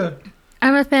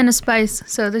 I'm a fan of spice,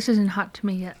 so this isn't hot to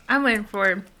me yet. I'm waiting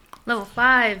for level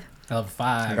 5. Level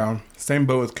 5. Yeah, same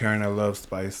boat with Karen. I love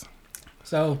spice.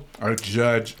 So, I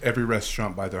judge every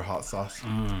restaurant by their hot sauce.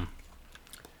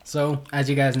 So, as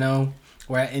you guys know,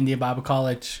 we're at Indian Bible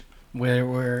College, where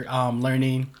we're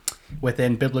learning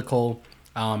within biblical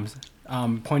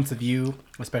points of view,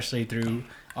 especially through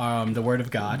the Word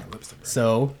of God.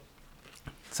 So,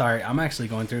 sorry, I'm actually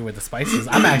going through with the spices.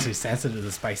 I'm actually sensitive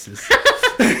to spices.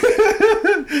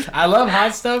 I love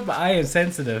hot stuff, but I am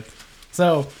sensitive.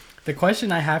 So, the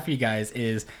question I have for you guys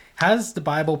is, has the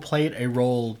Bible played a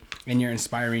role in your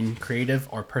inspiring creative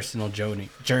or personal journey?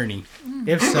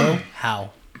 If so,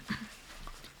 how?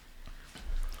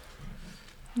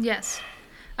 Yes.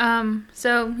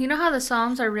 So you know how the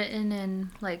Psalms are written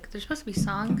in, like, they're supposed to be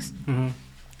songs? Mm-hmm.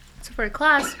 So for a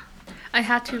class, I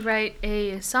had to write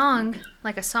a song,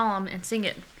 like a psalm, and sing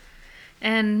it.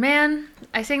 And man,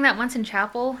 I sang that once in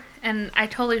chapel, and I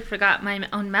totally forgot my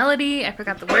own melody. I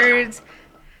forgot the words.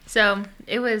 So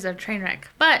it was a train wreck.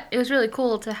 But it was really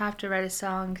cool to have to write a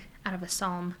song out of a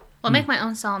psalm. Well, make my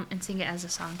own psalm and sing it as a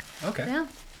song. Okay. Yeah.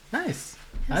 Nice.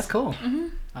 That's cool. Mm-hmm.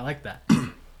 I like that.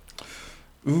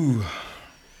 Ooh.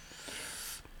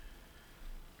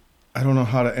 I don't know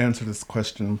how to answer this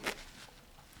question.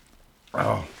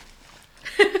 Oh.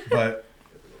 But,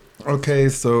 okay,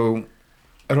 so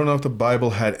I don't know if the Bible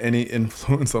had any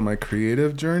influence on my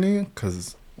creative journey,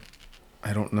 because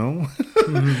I don't know.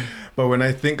 But when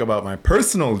I think about my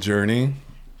personal journey,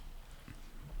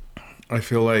 I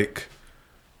feel like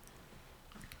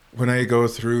when I go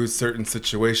through certain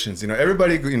situations,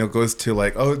 everybody, goes to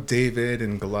like, oh, David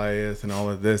and Goliath and all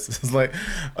of this. It's like,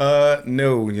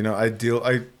 no,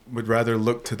 I would rather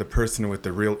look to the person with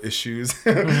the real issues.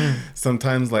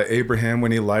 Sometimes like Abraham,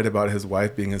 when he lied about his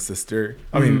wife being his sister,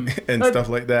 and stuff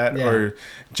like that, Yeah. or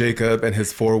Jacob and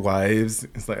his 4 wives.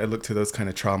 It's like, I look to those kind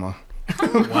of trauma.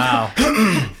 Wow.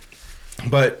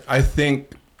 But I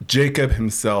think Jacob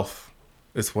himself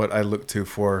is what I look to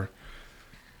for,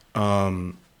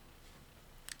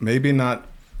 maybe not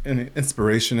an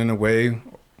inspiration in a way,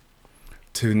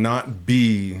 to not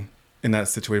be in that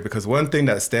situation. Because one thing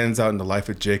that stands out in the life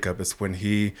of Jacob is when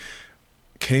he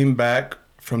came back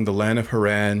from the land of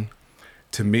Haran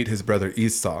to meet his brother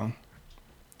Esau.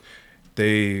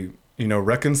 They,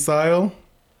 reconcile.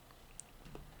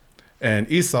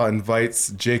 And Esau invites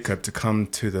Jacob to come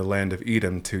to the land of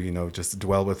Edom to, just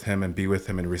dwell with him and be with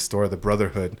him and restore the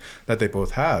brotherhood that they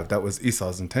both have. That was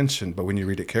Esau's intention. But when you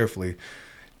read it carefully,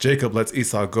 Jacob lets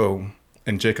Esau go,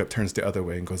 and Jacob turns the other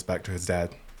way and goes back to his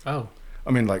dad. Oh.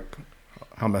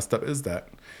 How messed up is that?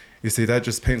 You see, that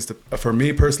just paints, for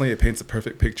me personally, it paints a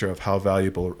perfect picture of how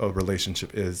valuable a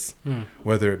relationship is,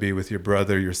 whether it be with your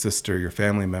brother, your sister, your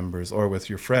family members, or with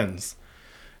your friends.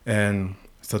 And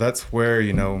so that's where,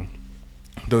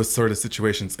 those sort of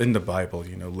situations in the Bible,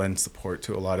 lend support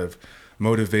to a lot of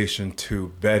motivation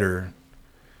to better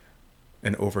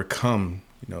and overcome,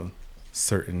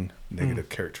 certain negative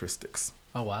characteristics.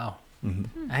 Oh, wow.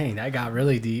 Dang, that got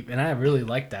really deep, and I really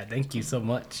like that. Thank you so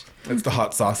much. It's the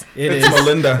hot sauce. It's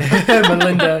Melinda.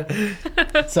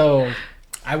 Melinda. So,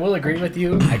 I will agree with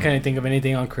you. I couldn't think of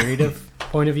anything on creative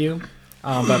point of view.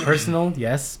 But personal,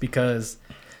 yes, because,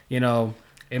 in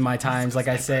my times, like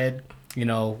I said, when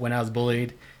I was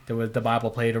bullied, the Bible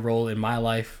played a role in my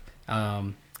life.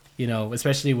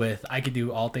 Especially with, I could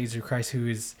do all things through Christ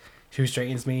who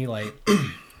straightens me. Like,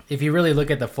 if you really look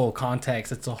at the full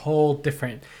context, it's a whole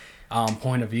different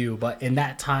point of view. But in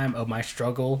that time of my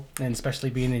struggle, and especially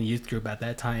being in youth group at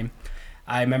that time,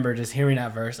 I remember just hearing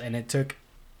that verse, and it took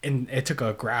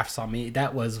a grasp on me.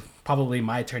 That was probably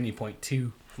my turning point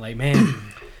too. Like, man,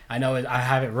 I know I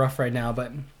have it rough right now,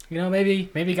 but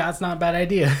maybe God's not a bad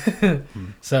idea.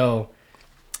 So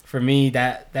for me,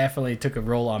 that definitely took a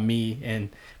role on me and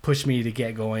pushed me to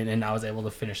get going. And I was able to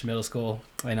finish middle school.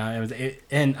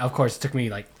 And of course, it took me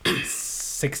like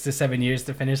 6 to 7 years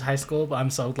to finish high school. But I'm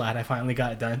so glad I finally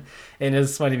got it done. And it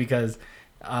was funny because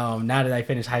now that I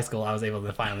finished high school, I was able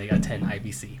to finally attend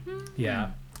IBC.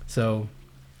 Yeah. So,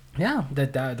 yeah,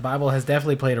 the Bible has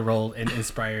definitely played a role in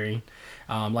inspiring.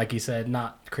 Like you said,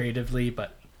 not creatively,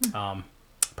 but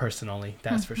personally,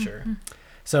 that's for sure.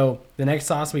 So the next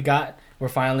sauce we're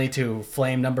finally to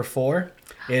flame number 4,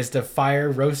 is the fire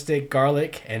roasted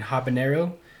garlic and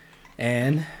habanero.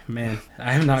 And man,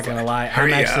 I'm not gonna lie,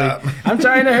 I'm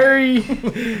trying to hurry.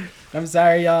 I'm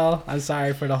sorry, y'all. I'm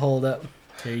sorry for the hold up.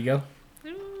 Here you go.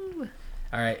 Ooh.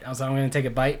 All right, so I'm gonna take a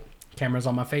bite. Camera's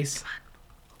on my face.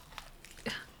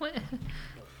 What?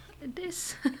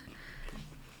 This?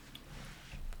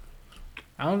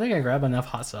 I don't think I grabbed enough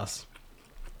hot sauce.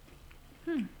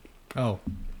 Oh.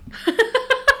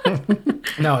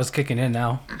 No, it's kicking in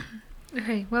now.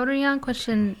 Okay, what are we on?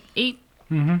 Question 8.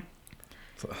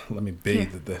 So let me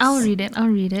bathe this. I'll read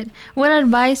it. What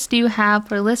advice do you have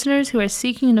for listeners who are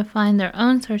seeking to find their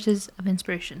own sources of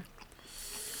inspiration?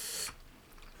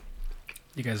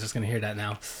 You guys are just going to hear that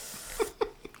now.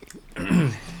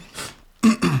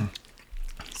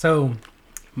 So,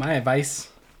 my advice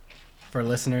for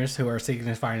listeners who are seeking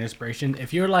to find inspiration,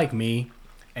 if you're like me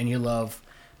and you love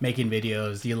making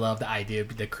videos, you love the idea,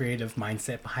 the creative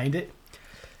mindset behind it,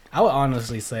 I would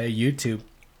honestly say YouTube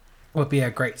would be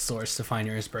a great source to find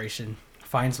your inspiration.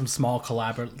 Find some small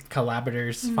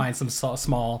collaborators, find some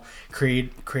small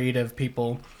creative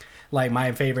people. Like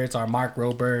my favorites are Mark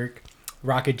Roberg,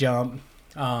 Rocket Jump,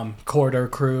 Corridor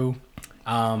Crew.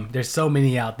 There's so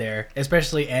many out there,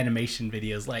 especially animation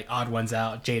videos like Odd Ones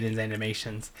Out, Jaden's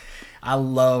Animations. I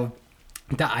love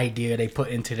the idea they put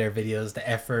into their videos, the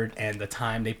effort and the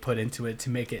time they put into it to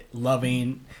make it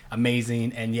loving,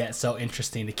 amazing, and yet so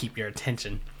interesting to keep your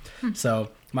attention. So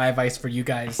my advice for you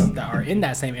guys that are in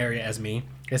that same area as me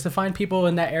is to find people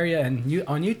in that area and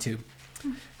on YouTube.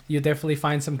 You'll definitely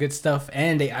find some good stuff,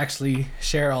 and they actually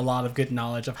share a lot of good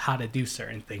knowledge of how to do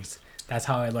certain things. That's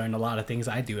how I learned a lot of things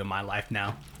I do in my life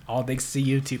now. All thanks to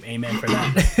YouTube. Amen for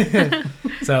that.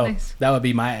 So nice. That would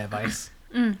be my advice.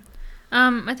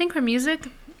 I think for music,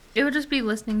 it would just be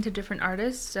listening to different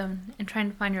artists and trying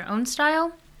to find your own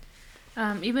style.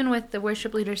 Even with the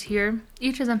worship leaders here,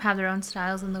 each of them have their own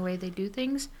styles and the way they do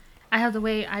things. I have the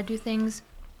way I do things.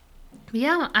 But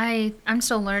yeah, I'm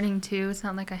still learning too. It's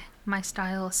not like my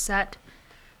style is set.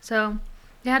 So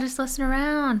yeah, just listen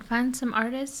around, find some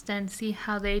artists and see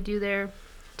how they do their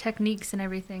techniques and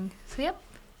everything. So yep.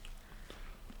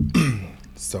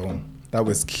 So that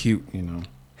was cute,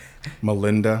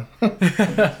 Melinda.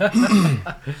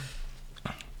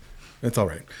 It's all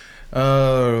right.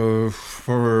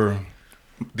 For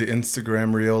the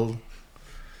Instagram reel,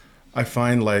 I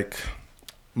find like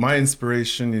my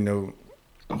inspiration,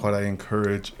 what I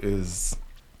encourage is,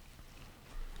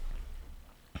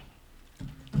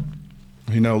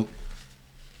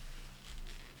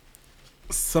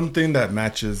 something that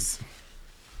matches,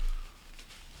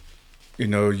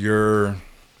 your,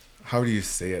 how do you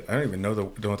say it? I don't even know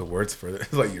the words for it.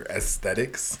 It's like your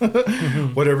aesthetics,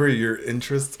 whatever your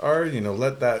interests are,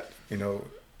 let that,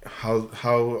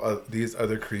 how these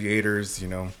other creators,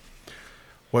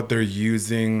 what they're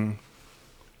using,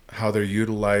 how they're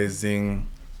utilizing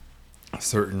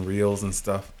certain reels and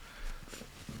stuff.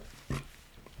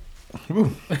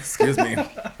 Ooh, excuse me.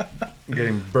 I'm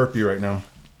getting burpy right now.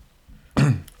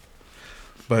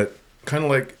 But kind of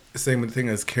like the same thing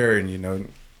as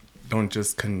Karen, don't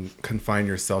just confine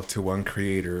yourself to one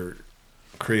creative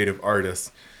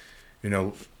artist.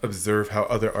 Observe how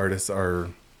other artists are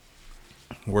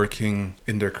working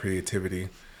in their creativity,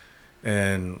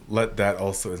 and let that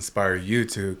also inspire you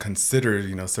to consider,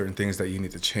 certain things that you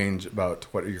need to change about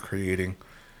what you're creating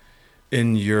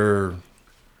in your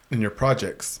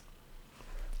projects,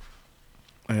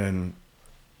 and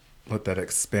let that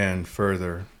expand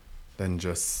further than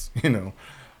just, than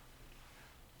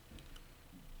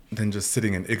just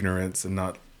sitting in ignorance and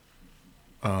not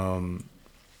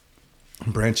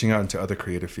branching out into other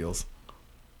creative fields.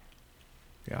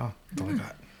 Yeah, that's all I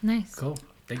got. Nice. Cool.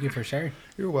 Thank you for sharing.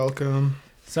 You're welcome.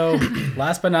 So,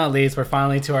 last but not least, we're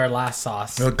finally to our last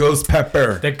sauce. The ghost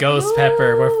pepper. The ghost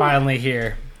pepper. We're finally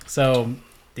here. So,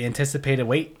 the anticipated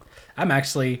wait. I'm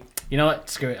actually, you know what?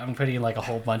 Screw it. I'm putting like a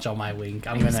whole bunch on my wing.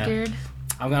 Are you scared?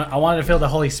 I wanted to feel the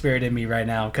Holy Spirit in me right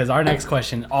now, because our next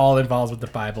question all involves with the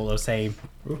Bible of saying,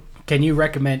 can you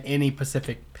recommend any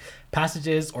specific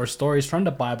passages or stories from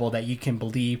the Bible that you can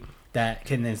believe that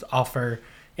can offer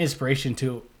inspiration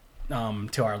to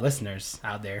our listeners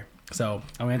out there? So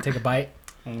I'm going to take a bite.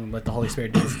 and let the Holy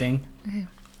Spirit do its thing. Okay.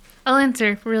 I'll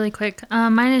answer really quick.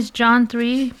 Mine is John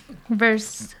 3,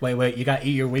 verse... Wait. You got to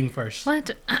eat your wing first.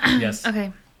 What? Yes.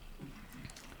 Okay.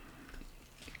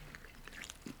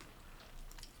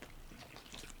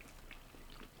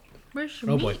 Where's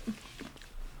your Oh, meat? boy.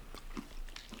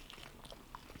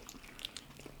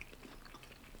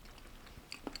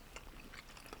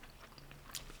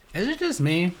 Is it just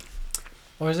me?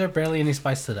 Or is there barely any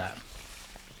spice to that?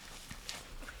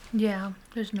 Yeah,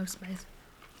 there's no spice.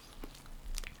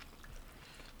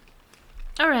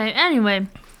 Alright, anyway.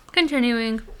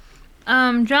 Continuing.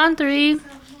 John 3...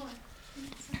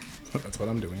 That's what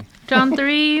I'm doing. John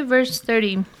 3, verse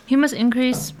 30. He must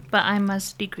increase, but I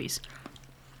must decrease.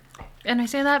 And I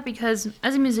say that because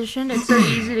as a musician, it's so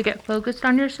easy to get focused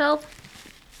on yourself.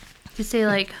 To say,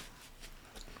 like,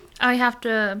 I have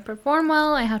to perform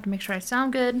well, I have to make sure I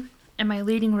sound good. Am I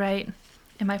leading right?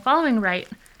 Am I following right?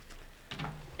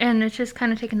 And it's just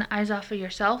kind of taking the eyes off of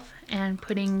yourself and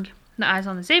putting the eyes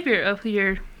on the Savior of who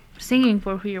you're singing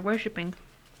for, who you're worshiping.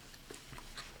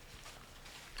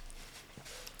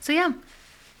 So yeah,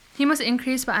 he must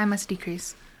increase, but I must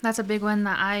decrease. That's a big one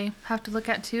that I have to look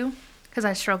at too, because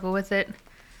I struggle with it.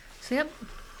 So yep.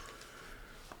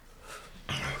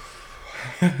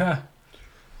 I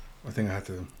think I have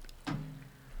to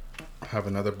have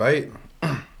another bite.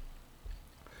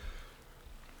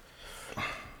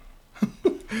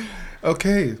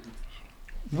 Okay.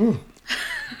 Ooh.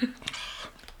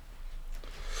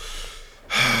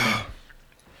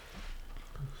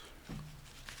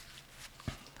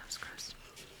 That's gross.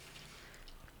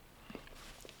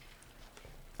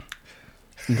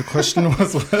 The question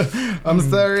was, what? I'm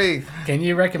sorry. Can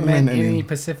you recommend I mean- any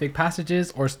specific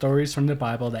passages or stories from the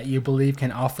Bible that you believe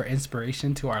can offer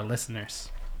inspiration to our listeners?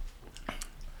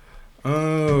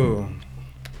 Oh,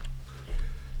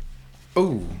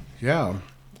 yeah.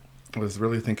 I was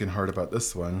really thinking hard about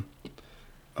this one.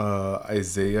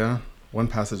 Isaiah. One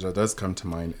passage that does come to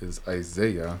mind is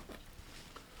Isaiah.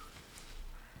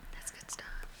 That's good stuff.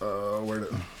 Where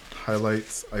it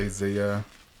highlights Isaiah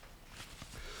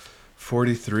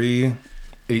 43,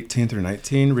 18 through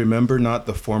 19. Remember not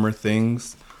the former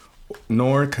things,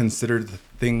 nor consider the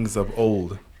things of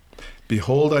old.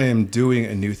 Behold, I am doing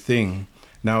a new thing.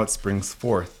 Now it springs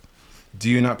forth. Do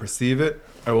you not perceive it?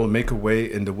 I will make a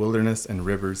way in the wilderness and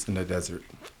rivers in the desert.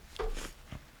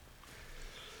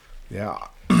 Yeah.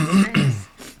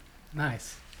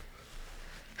 Nice.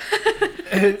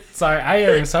 Sorry, I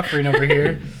am suffering over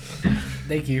here.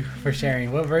 Thank you for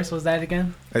sharing. What verse was that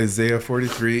again? Isaiah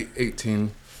 43,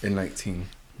 18 and 19.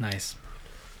 Nice.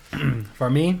 For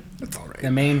me, That's all right.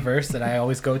 the main verse that I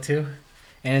always go to,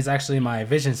 and it's actually my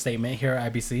vision statement here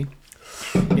at IBC,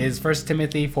 is 1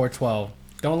 Timothy 4:12.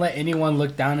 Don't let anyone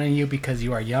look down on you because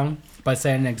you are young, but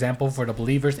set an example for the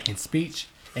believers in speech,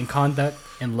 in conduct,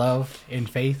 in love, in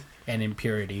faith, and in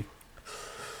purity.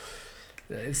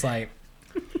 It's like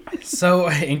so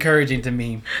encouraging to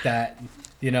me that,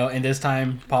 you know, in this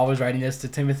time, Paul was writing this to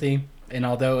Timothy, and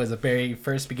although it was the very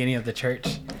first beginning of the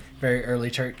church, very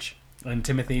early church, and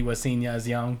Timothy was seen as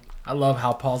young, I love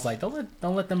how Paul's like, don't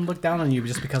let them look down on you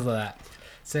just because of that.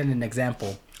 Set an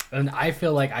example. And I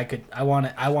feel like I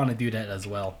want to do that as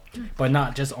well, but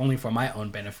not just only for my own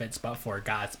benefits, but for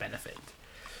God's benefit.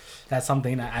 That's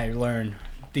something that I learned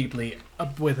deeply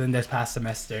within this past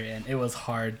semester, and it was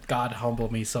hard. God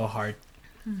humbled me so hard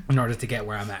in order to get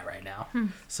where I'm at right now.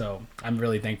 So I'm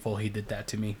really thankful He did that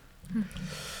to me.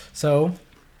 So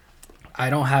I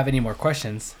don't have any more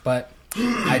questions, but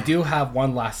I do have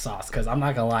one last sauce, because I'm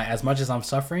not gonna lie, as much as I'm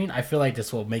suffering, I feel like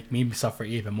this will make me suffer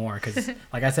even more, because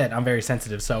like I said, I'm very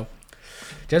sensitive. So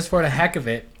just for the heck of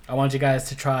it, I want you guys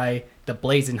to try the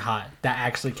Blazing Hot that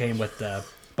actually came with the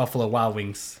Buffalo Wild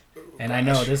Wings, and I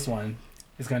know this one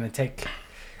is gonna take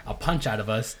a punch out of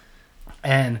us.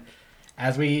 And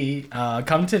as we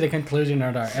come to the conclusion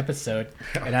of our episode,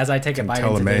 and as I take a bite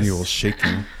Tell into Emmanuel's this,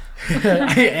 shaking.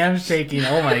 I am shaking.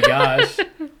 Oh my gosh.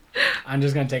 I'm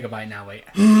just going to take a bite now. Wait.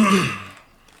 Oh,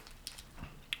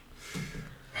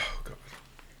 God.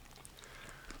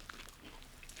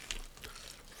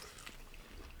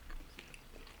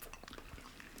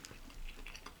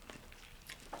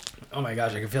 Oh my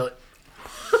gosh, I can feel it.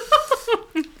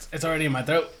 It's already in my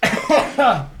throat.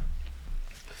 I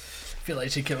feel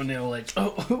like she killed me. Like, oh,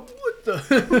 what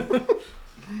the?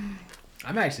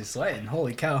 I'm actually sweating.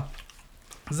 Holy cow.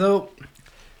 So,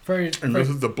 This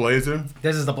is the Blazer.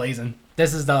 this is the Blazing.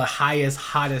 This is the highest,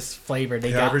 hottest flavor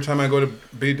they Yeah, got. every time I go to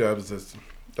B-Dubs, this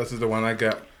is the one I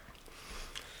get.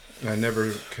 And I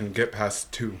never can get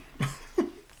past 2.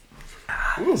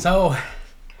 So,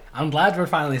 I'm glad we're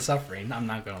finally suffering. I'm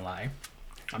not going to lie.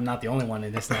 I'm not the only one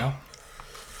in this now.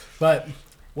 But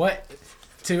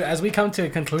as we come to a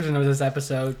conclusion of this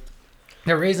episode,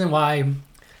 the reason why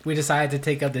we decided to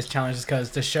take up this challenge is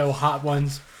because the show Hot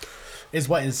Ones is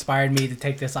what inspired me to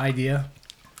take this idea.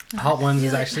 Hot Ones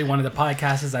is actually one of the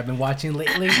podcasts I've been watching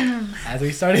lately as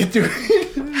we started doing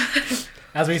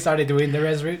the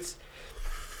Rez Roots,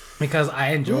 because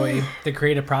I enjoy the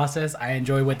creative process. I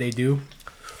enjoy what they do.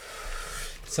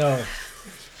 So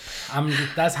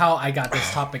that's how I got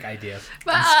this topic idea.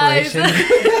 Inspiration.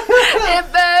 It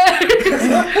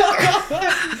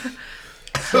burns.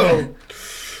 So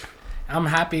I'm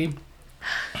happy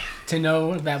to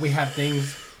know that we have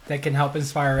things that can help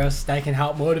inspire us, that can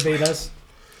help motivate us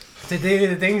to do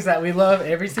the things that we love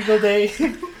every single day.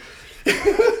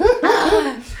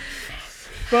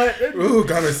 But Ooh,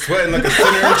 got me sweating like a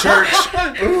sinner in church.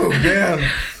 Ooh, man.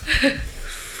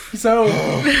 so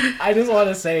I just want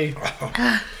to say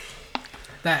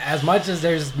that as much as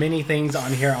there's many things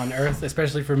on here on earth,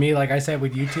 especially for me, like I said,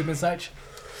 with YouTube and such,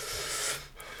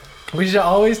 we should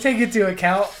always take into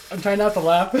account. I'm trying not to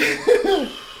laugh.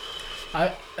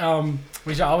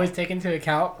 We should always take into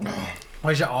account.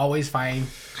 We should always find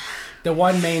the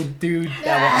one main dude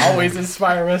that will always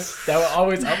inspire us, that will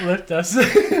always uplift us,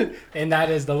 and that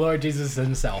is the Lord Jesus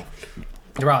himself.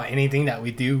 Throughout anything that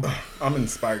we do. I'm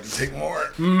inspired to take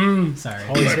more. Sorry,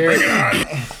 Holy Spirit.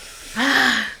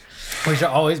 We should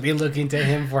always be looking to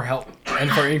him for help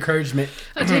and for encouragement.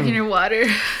 I'm taking your water.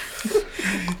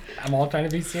 I'm all trying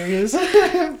to be serious.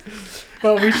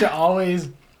 But we should always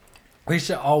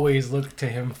look to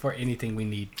him for anything we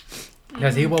need,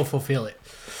 because he will fulfill it.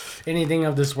 Anything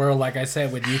of this world, like I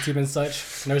said, with YouTube and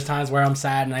such, there's times where I'm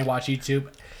sad and I watch YouTube.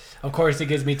 Of course, it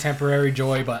gives me temporary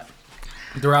joy, but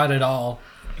throughout it all,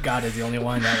 God is the only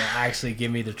one that will actually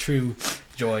give me the true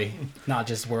joy, not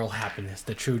just world happiness,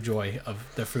 the true joy of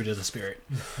the fruit of the Spirit.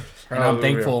 And I'm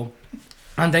thankful.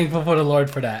 I'm thankful for the Lord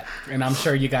for that. And I'm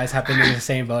sure you guys have been in the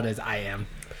same boat as I am.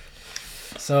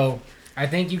 So I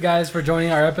thank you guys for joining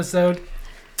our episode.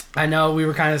 I know we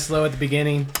were kind of slow at the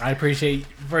beginning. I appreciate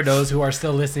for those who are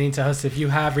still listening to us. If you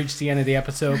have reached the end of the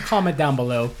episode, comment down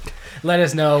below. Let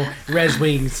us know. Rez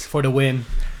Wings for the win,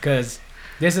 because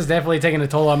this is definitely taking a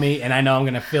toll on me, and I know I'm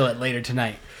going to feel it later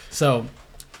tonight. So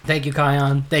thank you,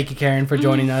 Kyon. Thank you, Karen, for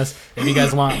joining us. If you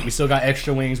guys want, we still got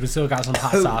extra wings. We still got some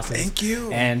hot sauces. Thank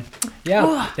you. And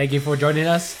yeah, thank you for joining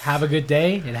us. Have a good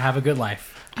day and have a good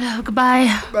life. Oh,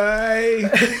 goodbye.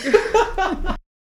 Bye.